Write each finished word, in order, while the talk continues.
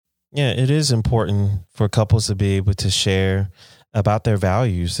Yeah, it is important for couples to be able to share about their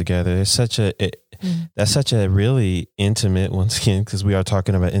values together. It's that's such a really intimate, once again, because we are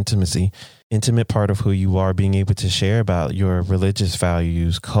talking about intimacy, intimate part of who you are, being able to share about your religious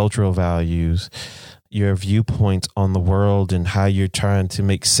values, cultural values, your viewpoints on the world and how you're trying to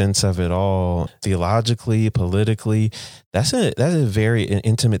make sense of it all theologically, politically. That's a very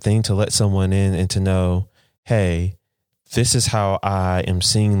intimate thing to let someone in and to know, hey, this is how I am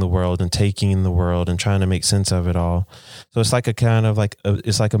seeing the world and taking in the world and trying to make sense of it all. So it's like a kind of like,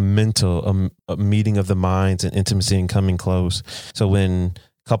 it's like a mental, a meeting of the minds and intimacy and coming close. So when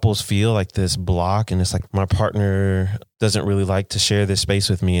couples feel like this block and it's like my partner doesn't really like to share this space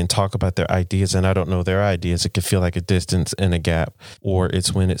with me and talk about their ideas and I don't know their ideas, it could feel like a distance and a gap. Or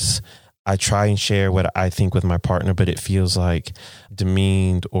it's when I try and share what I think with my partner, but it feels like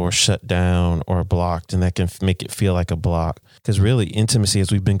demeaned or shut down or blocked. And that can make it feel like a block. Because really, intimacy,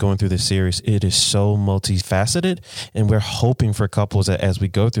 as we've been going through this series, it is so multifaceted. And we're hoping for couples that as we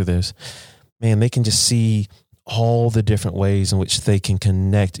go through this, man, they can just see all the different ways in which they can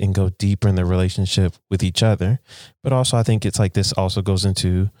connect and go deeper in their relationship with each other. But also, I think it's like this also goes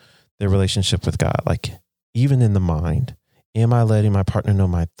into their relationship with God, like even in the mind. Am I letting my partner know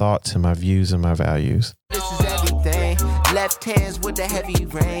my thoughts and my views and my values? This is everything. Left hands with the heavy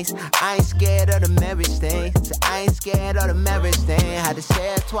reins. I ain't scared of the marriage thing. I ain't scared of the marriage thing. Had to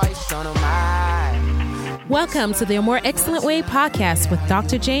say it twice on my. Welcome to the A More Excellent Way podcast with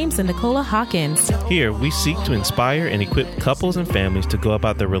Dr. James and Nicola Hawkins. Here, we seek to inspire and equip couples and families to go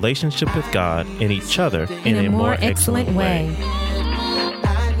about their relationship with God and each other in a more excellent way.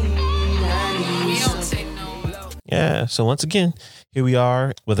 Yeah. So once again, here we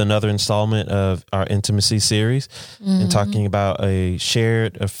are with another installment of our intimacy series and talking about a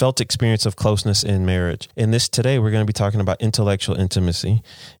felt experience of closeness in marriage. In this today, we're going to be talking about intellectual intimacy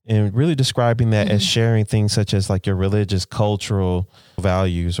and really describing that as sharing things such as like your religious, cultural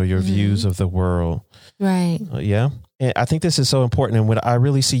values or your views of the world. Right. Yeah. And I think this is so important. And what I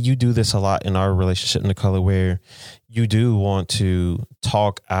really see you do this a lot in our relationship, Nicola, where you do want to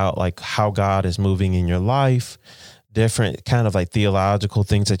talk out like how God is moving in your life, different kind of like theological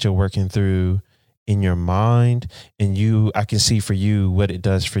things that you're working through in your mind. And I can see for you what it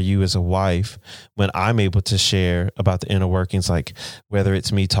does for you as a wife when I'm able to share about the inner workings, like whether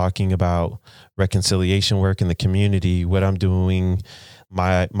it's me talking about reconciliation work in the community, what I'm doing,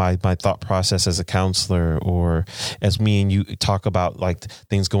 my thought process as a counselor, or as me and you talk about like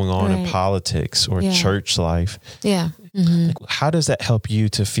things going on in politics or church life. Yeah. Like, how does that help you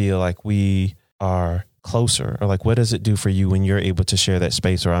to feel like we are closer, or like what does it do for you when you're able to share that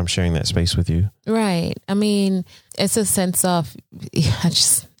space, or I'm sharing that space with you? Right. I mean, it's a sense of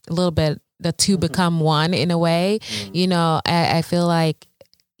just a little bit the two become one in a way. You know, I feel like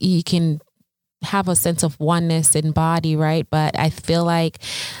you can have a sense of oneness in body, right? But I feel like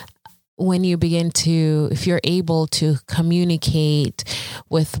when you begin to, if you're able to communicate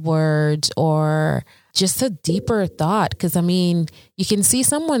with words or just a deeper thought, because I mean, you can see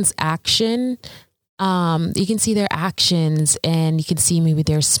someone's action. You can see their actions and you can see maybe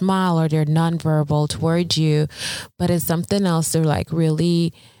their smile or their nonverbal towards you, but it's something else to like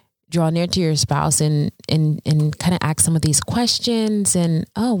really draw near to your spouse and kind of ask some of these questions and,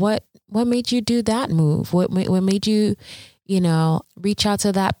 what made you do that move? What made you, reach out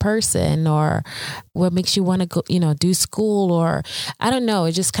to that person, or what makes you want to go, do school, or I don't know.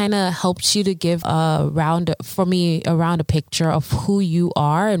 It just kind of helps you to give around a picture of who you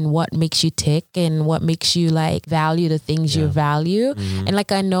are and what makes you tick and what makes you like value the things you value. And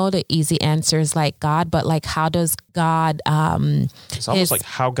like, I know the easy answer is like God, but like, how does God, it's almost like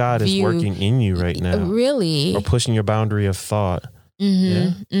how God is working in you right now. Really? Or pushing your boundary of thought.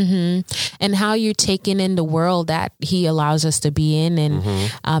 And how you're taking in the world that he allows us to be in,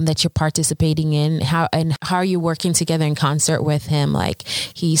 and that you're participating in, how you're working together in concert with him. Like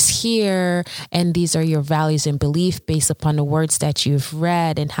he's here and these are your values and belief based upon the words that you've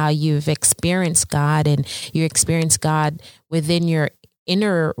read and how you've experienced God, and you experience God within your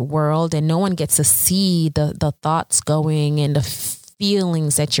inner world, and no one gets to see the thoughts going and the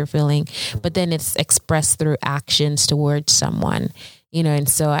feelings that you're feeling, but then it's expressed through actions towards someone, and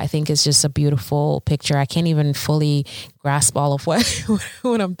so I think it's just a beautiful picture. I can't even fully grasp all of what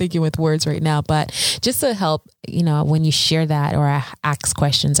I'm thinking with words right now, but just to help, when you share that or I ask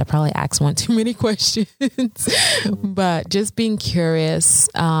questions, I probably ask one too many questions, but just being curious,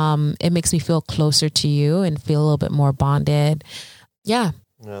 it makes me feel closer to you and feel a little bit more bonded. Yeah.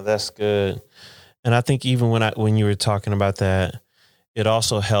 No, that's good. And I think even when you were talking about that, it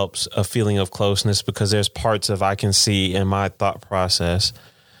also helps a feeling of closeness, because there's parts of I can see in my thought process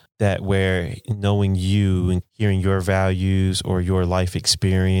that where knowing you and hearing your values or your life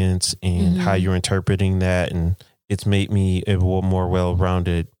experience and how you're interpreting that, and it's made me a more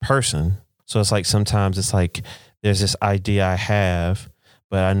well-rounded person. So it's like sometimes it's like there's this idea I have,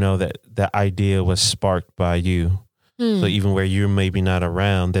 but I know that the idea was sparked by you. So even where you're maybe not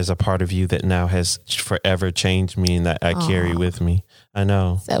around, there's a part of you that now has forever changed me and that I carry with me. I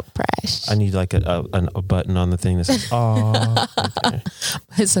know. So precious. I need like a button on the thing that says, "Aw." Okay.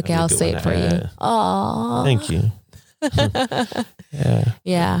 It's okay. I'll say it for you. Aw. Thank you. Yeah.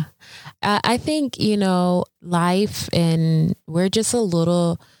 Yeah. I think, life, and we're just a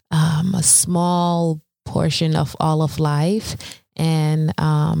little, a small portion of all of life. And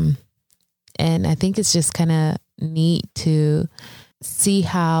I think it's just kind of neat to see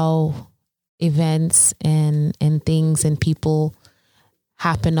how events and things and people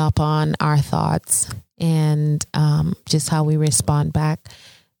happen upon our thoughts, and just how we respond back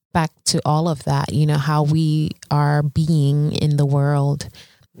to all of that, how we are being in the world.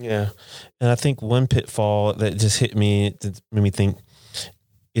 Yeah. And I think one pitfall that just hit me, that made me think,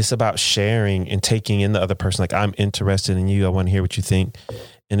 it's about sharing and taking in the other person. Like, I'm interested in you. I want to hear what you think.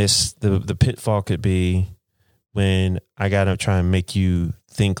 And it's the pitfall could be when I got to try and make you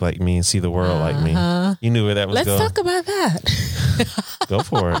think like me and see the world like me. You knew where that was going. Let's talk about that. Go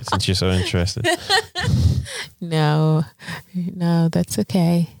for it, since you're so interested. No, that's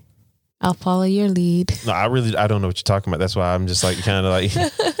okay. I'll follow your lead. No, I don't know what you're talking about. That's why I'm just like kind of like.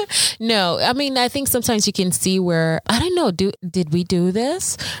 No, I mean, I think sometimes you can see where, I don't know, did we do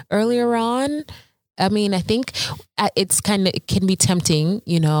this earlier on? I mean, I think it can be tempting,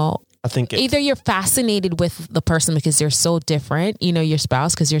 I think either you're fascinated with the person because they're so different, your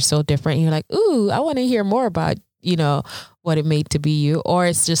spouse, because you're so different. And you're like, ooh, I want to hear more about, what it made to be you. Or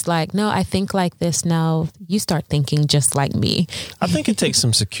it's just like, no, I think like this. Now you start thinking just like me. I think it takes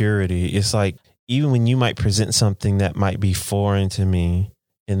some security. It's like, even when you might present something that might be foreign to me,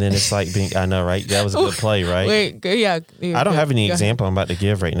 and then it's like I know, right? That was a good play, right? Wait, yeah. I don't have any example I'm about to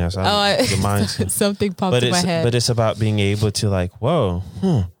give right now. So something popped in my head. But it's about being able to like, whoa,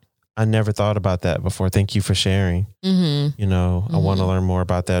 I never thought about that before. Thank you for sharing. I want to learn more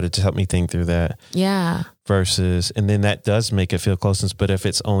about that. It to help me think through that. Yeah. Versus, and then that does make it feel closeness. But if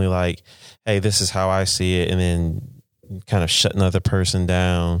it's only like, hey, this is how I see it, and then kind of shutting the other person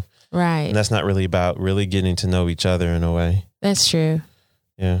down. Right. And that's not really about really getting to know each other in a way. That's true.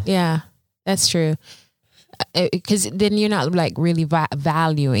 Yeah. Yeah, that's true. Because then you're not like really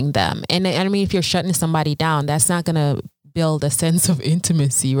valuing them. And I mean, if you're shutting somebody down, that's not going to build a sense of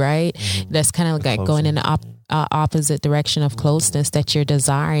intimacy, right? That's kind of like going in the opposite direction of closeness that you're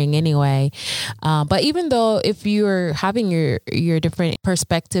desiring anyway. But even though if you're having your different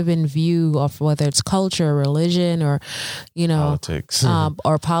perspective and view of whether it's culture or religion or, politics,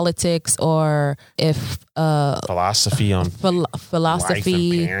 or politics, or if philosophy on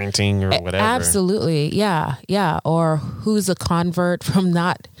philosophy, life and parenting or whatever. Absolutely. Yeah. Or who's a convert from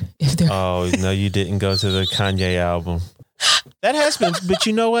not. Oh, no, you didn't go to the Kanye album. That has been, but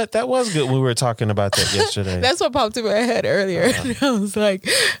you know what? That was good when we were talking about that yesterday. That's what popped in my head earlier. I was like,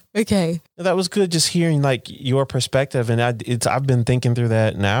 okay. That was good, just hearing like your perspective. And I've been thinking through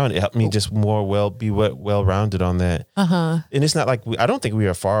that now, and it helped me just be well-rounded on that. And it's not like, I don't think we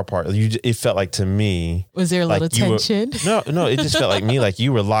were far apart. It felt like to me. Was there a little tension? No, it just felt like me, like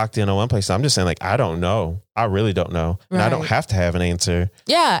you were locked in on one place. I'm just saying like, I don't know. I really don't know. And I don't have to have an answer.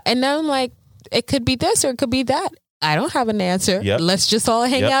 Yeah. And now I'm like, it could be this or it could be that. I don't have an answer. Yep. Let's just all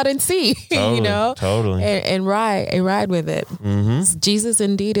hang out and see, totally, Totally. And ride with it. Jesus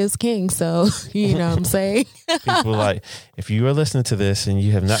indeed is king. So, you know what I'm saying? People like, if you are listening to this and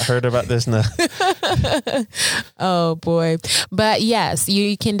you have not heard about this now. Oh boy. But yes,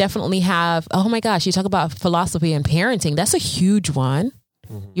 you can definitely have, oh my gosh, you talk about philosophy and parenting. That's a huge one.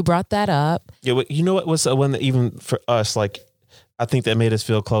 You brought that up. Yeah. You know what was one that even for us, like, I think that made us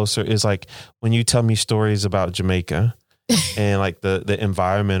feel closer is like when you tell me stories about Jamaica and like the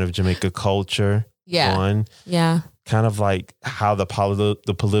environment of Jamaica culture. Yeah. Kind of like how the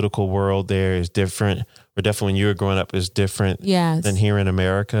political world there is different, or definitely when you were growing up is different than here in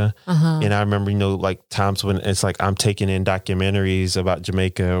America. And I remember, like times when it's like I'm taking in documentaries about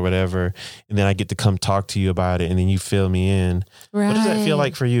Jamaica or whatever, and then I get to come talk to you about it, and then you fill me in. Right. What does that feel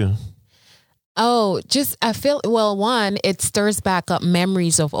like for you? Oh, I feel, one, it stirs back up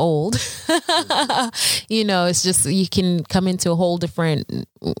memories of old. It's just, you can come into a whole different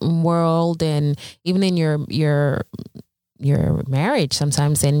world, and even in your marriage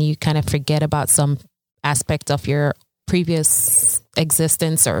sometimes, and you kind of forget about some aspect of your previous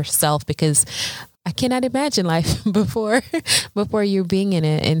existence or self, because I I cannot imagine life before you being in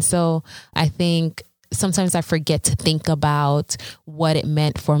it. And so I think sometimes I forget to think about what it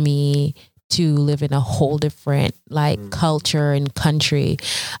meant for me to live in a whole different culture and country,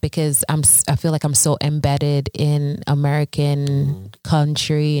 because I feel like I'm so embedded in American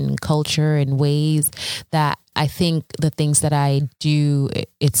country and culture and ways that I think the things that I do,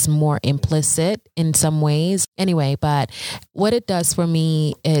 it's more implicit in some ways anyway. But what it does for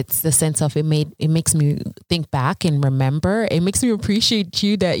me, it's the sense of it makes me think back and remember. It makes me appreciate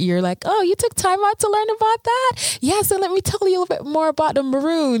you, that you're like, oh, you took time out to learn about that. Yeah. So let me tell you a little bit more about the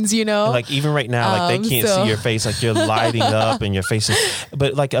Maroons, you know, and like even right now, like they can't see your face, like you're lighting up and your face is,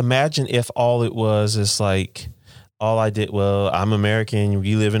 but like imagine if all it was is like, all I did, well, I'm American.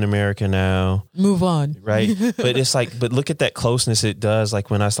 You live in America now. Move on. Right. But it's like, but look at that closeness it does. Like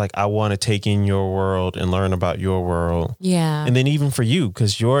when I was like, I want to take in your world and learn about your world. Yeah. And then even for you,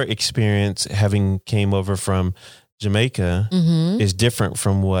 because your experience having came over from Jamaica is different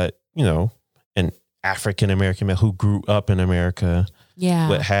from what, you know, an African-American man who grew up in America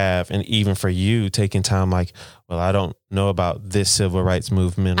would have. And even for you taking time, like, well, I don't know about this civil rights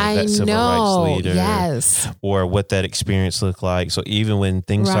movement or that civil rights leader, or what that experience looked like. So even when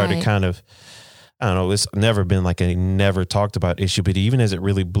things started kind of, I don't know, it's never been like a never talked about issue, but even as it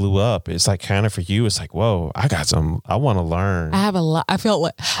really blew up, it's like kind of for you, it's like, whoa, I want to learn. I have a lot.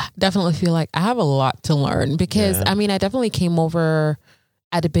 Definitely feel like I have a lot to learn, because I mean, I definitely came over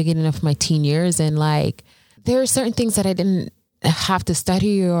at the beginning of my teen years, and like, there are certain things that I didn't have to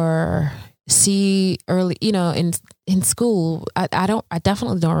study or see early, you know, in school. I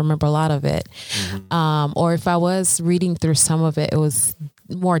definitely don't remember a lot of it. Or if I was reading through some of it, it was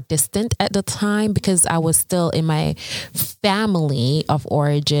more distant at the time, because I was still in my family of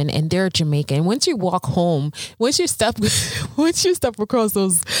origin and they're Jamaican. Once you walk home, once you step across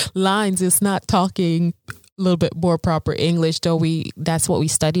those lines, it's not talking a little bit more proper English, though that's what we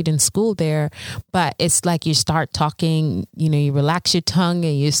studied in school there. But it's like you start talking, you know, you relax your tongue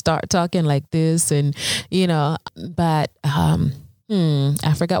and you start talking like this, and you know, but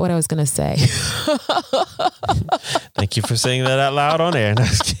I forgot what I was gonna say. Thank you for saying that out loud on air.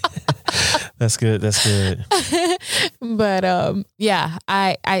 That's good. That's good. But yeah,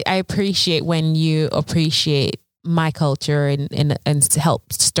 I appreciate when you appreciate my culture and to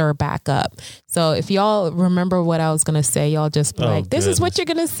help stir back up. So if y'all remember what I was going to say, y'all just be like, this is what you're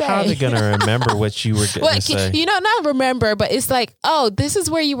going to say. How are they going to remember what you were going to say? You know, not remember, but it's like, oh, this is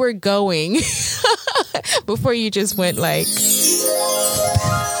where you were going before you just went like...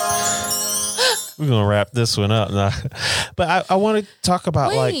 We're going to wrap this one up now. But I want to talk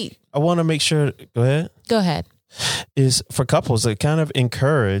about I want to make sure, go ahead. Go ahead. Is for couples that kind of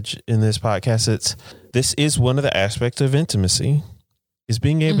encourage in this podcast, this is one of the aspects of intimacy, is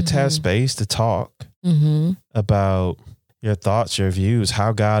being able to have space to talk about your thoughts, your views,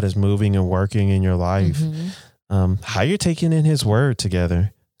 how God is moving and working in your life, how you're taking in his word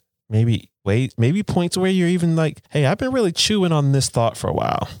together. Maybe points where you're even like, hey, I've been really chewing on this thought for a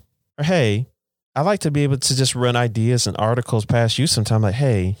while. Or, hey, I like to be able to just run ideas and articles past you sometime. Like,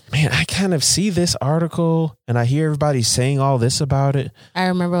 hey, man, I kind of see this article and I hear everybody saying all this about it. I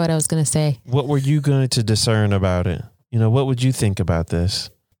remember what I was going to say. What were you going to discern about it? You know, what would you think about this?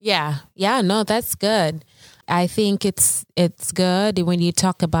 Yeah. No, that's good. I think it's good when you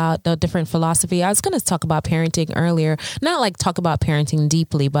talk about the different philosophy. I was going to talk about parenting earlier, not like talk about parenting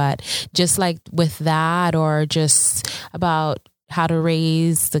deeply, but just like with that, or just about how to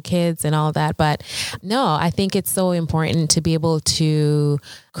raise the kids and all that. But no, I think it's so important to be able to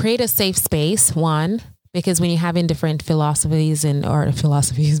create a safe space, one, because when you're having different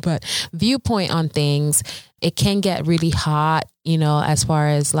but viewpoint on things, it can get really hot, you know, as far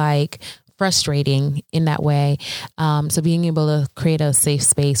as like frustrating in that way. So being able to create a safe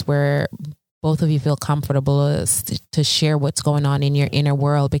space where both of you feel comfortable to share what's going on in your inner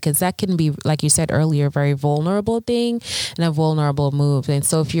world, because that can be, like you said earlier, a very vulnerable thing and a vulnerable move. And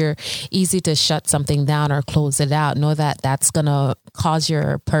so if you're easy to shut something down or close it out, know that that's going to cause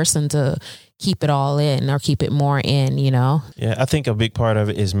your person to keep it all in or keep it more in, you know? Yeah, I think a big part of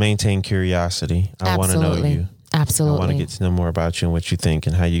it is maintain curiosity. I want to know you. Absolutely. I want to get to know more about you and what you think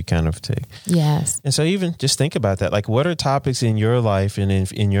and how you kind of take. Yes. And so even just think about that. Like, what are topics in your life and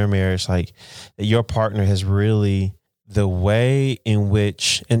in your marriage, like that your partner has really, the way in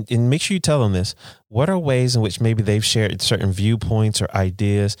which, and make sure you tell them this, what are ways in which maybe they've shared certain viewpoints or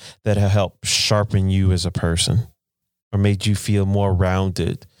ideas that have helped sharpen you as a person or made you feel more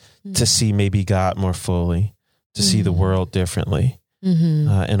rounded to see maybe God more fully, to see the world differently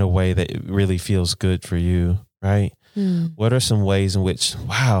in a way that it really feels good for you. Right. What are some ways in which,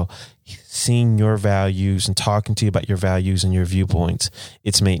 wow, seeing your values and talking to you about your values and your viewpoints,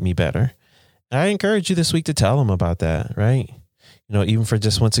 it's made me better. And I encourage you this week to tell them about that, right? You know, even for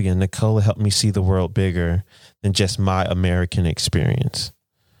just, once again, Nicole helped me see the world bigger than just my American experience,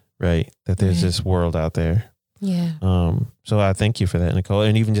 right? That there's this world out there. Yeah. So I thank you for that, Nicole.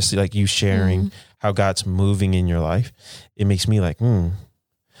 And even just like you sharing how God's moving in your life, it makes me like,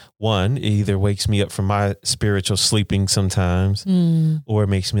 one, it either wakes me up from my spiritual sleeping sometimes, or it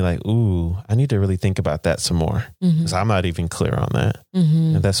makes me like, ooh, I need to really think about that some more, because I'm not even clear on that.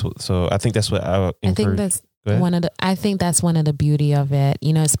 And that's what, so I think that's what I think that's I think that's one of the beauty of it,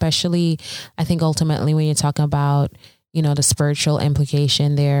 you know, especially I think ultimately when you're talking about, you know, the spiritual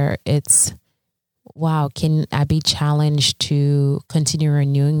implication there, it's, wow, can I be challenged to continue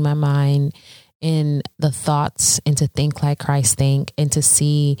renewing my mind in the thoughts and to think like Christ think, and to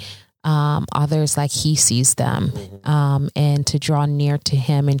see others like he sees them, and to draw near to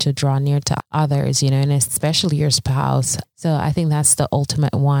him and to draw near to others, you know, and especially your spouse. So I think that's the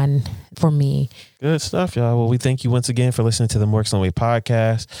ultimate one for me. Good stuff, y'all. Well, we thank you once again for listening to the More Excellent Way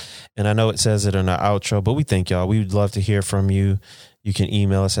podcast. And I know it says it in our outro, but we thank y'all. We would love to hear from you. You can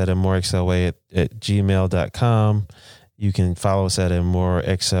email us at moreexcelway@gmail.com. You can follow us at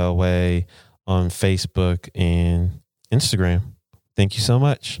moreexcelway on Facebook and Instagram. Thank you so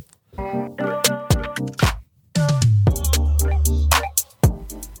much.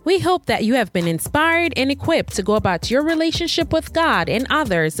 We hope that you have been inspired and equipped to go about your relationship with God and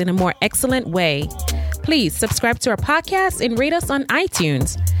others in a more excellent way. Please subscribe to our podcast and rate us on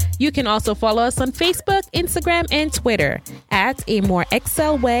iTunes. You can also follow us on Facebook, Instagram, and Twitter at A More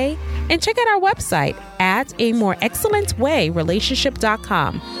Excel Way, and check out our website at A More Excellent Way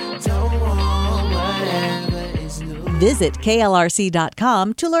Relationship.com. Visit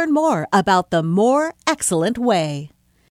KLRC.com to learn more about the More Excellent Way.